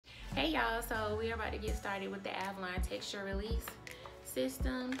Hey y'all, so we are about to get started with the Avlon Texture Release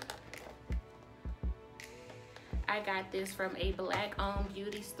system. I got this from a black-owned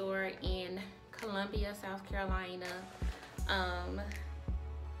beauty store in Columbia, South Carolina.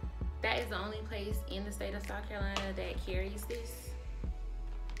 That is the only place in the state of South Carolina that carries this.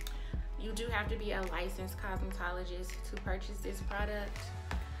 You do have to be a licensed cosmetologist to purchase this product.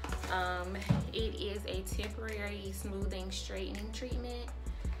 It is a temporary smoothing straightening treatment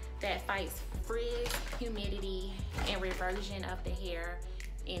that fights frizz, humidity, and reversion of the hair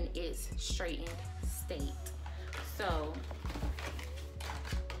in its straightened state. So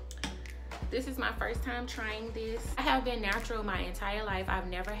this is my first time trying this. I have been natural my entire life. I've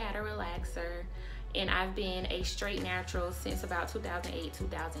never had a relaxer, and I've been a straight natural since about 2008,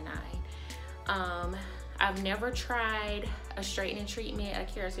 2009. I've never tried a straightening treatment, a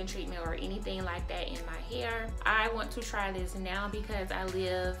keratin treatment, or anything like that in my hair. I want to try this now because I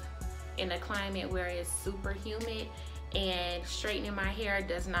live in a climate where it's super humid, and straightening my hair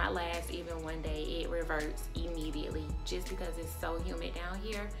does not last even one day. It reverts immediately just because it's so humid down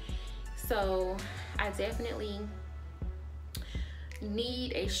here. So I definitely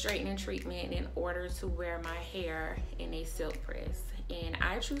need a straightening treatment in order to wear my hair in a silk press. And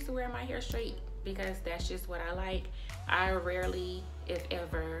I choose to wear my hair straight because that's just what I like. I rarely, if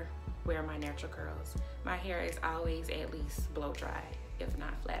ever, wear my natural curls. My hair is always at least blow dry, if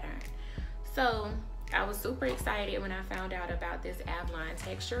not flat iron. So I was super excited when I found out about this Avlon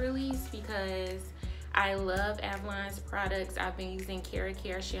Texture Release because I love Avlon's products. I've been using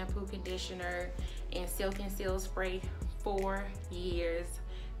Care shampoo, conditioner, and Silk and Seal spray for years.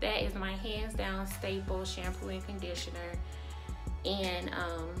 That is my hands down staple shampoo and conditioner. And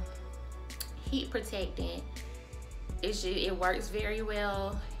heat protectant. It works very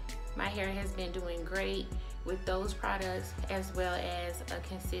well. My hair has been doing great with those products, as well as a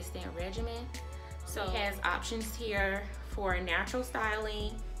consistent regimen. So it has options here for natural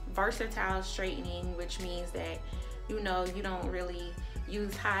styling, versatile straightening, which means that you don't really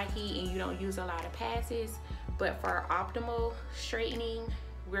use high heat and you don't use a lot of passes. But for optimal straightening,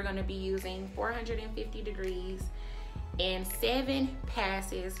 we're going to be using 450 degrees and 7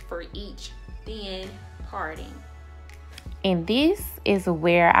 passes for each thin parting. And this is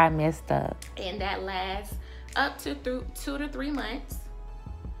where I messed up. And that lasts up to 2 to 3 months.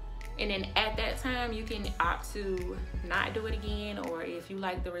 And then at that time, you can opt to not do it again, or if you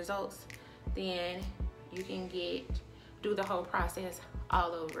like the results, then you can do the whole process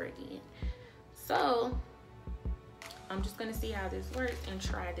all over again. So I'm just gonna see how this works and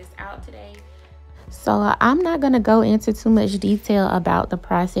try this out today. So I'm not going to go into too much detail about the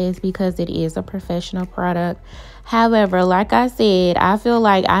process because it is a professional product. However, like I said, I feel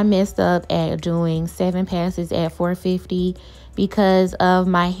like I messed up at doing 7 passes at 450 because of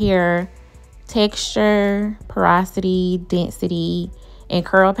my hair texture, porosity, density, and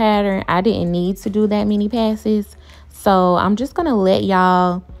curl pattern. I didn't need to do that many passes. So I'm just going to let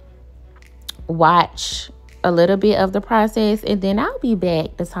y'all watch a little bit of the process, and then I'll be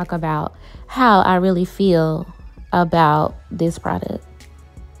back to talk about how I really feel about this product.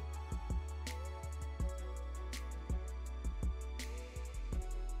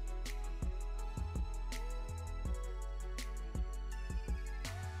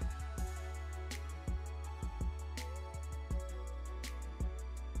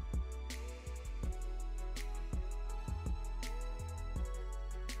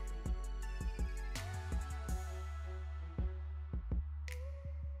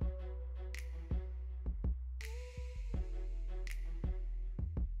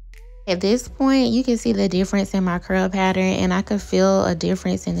 At this point, you can see the difference in my curl pattern, and I could feel a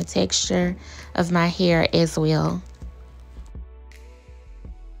difference in the texture of my hair as well.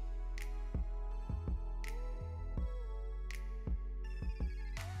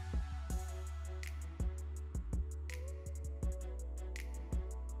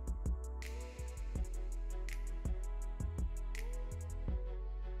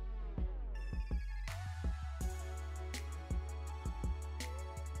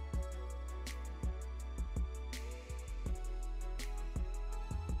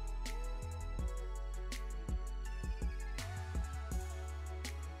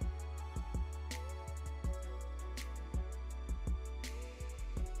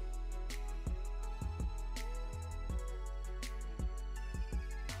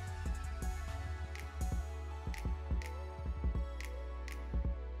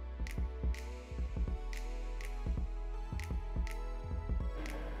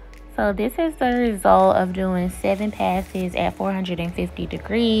 So this is the result of doing 7 passes at 450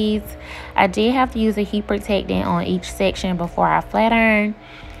 degrees. I did have to use a heat protectant on each section before I flat iron.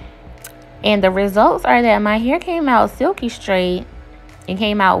 And the results are that my hair came out silky straight. It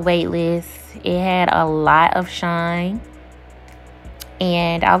came out weightless. It had a lot of shine.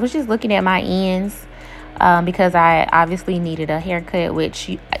 And I was just looking at my ends because I obviously needed a haircut,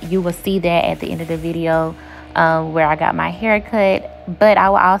 which you will see that at the end of the video where I got my haircut. But I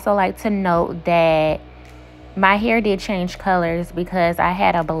would also like to note that my hair did change colors because I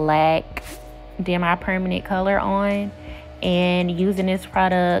had a black permanent color on, and using this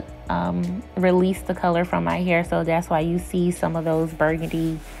product released the color from my hair. So that's why you see some of those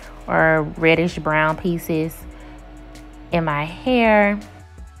burgundy or reddish brown pieces in my hair.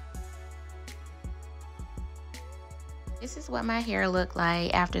 This is what my hair looked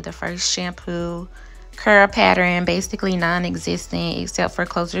like after the first shampoo. Curl pattern basically non-existent except for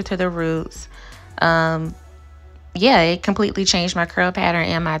closer to the roots. Yeah, it completely changed my curl pattern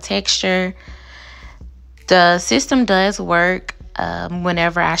and my texture. The system does work.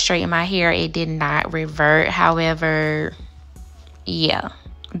 Whenever I straighten my hair, it did not revert. However, yeah,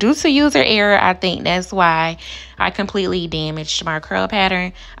 due to user error, I think that's why I completely damaged my curl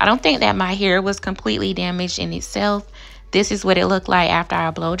pattern. I don't think that my hair was completely damaged in itself. This is what it looked like after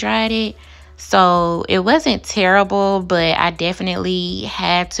I blow dried it. So it wasn't terrible, but I definitely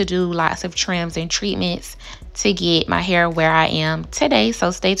had to do lots of trims and treatments to get my hair where I am today.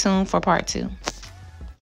 So stay tuned for part 2.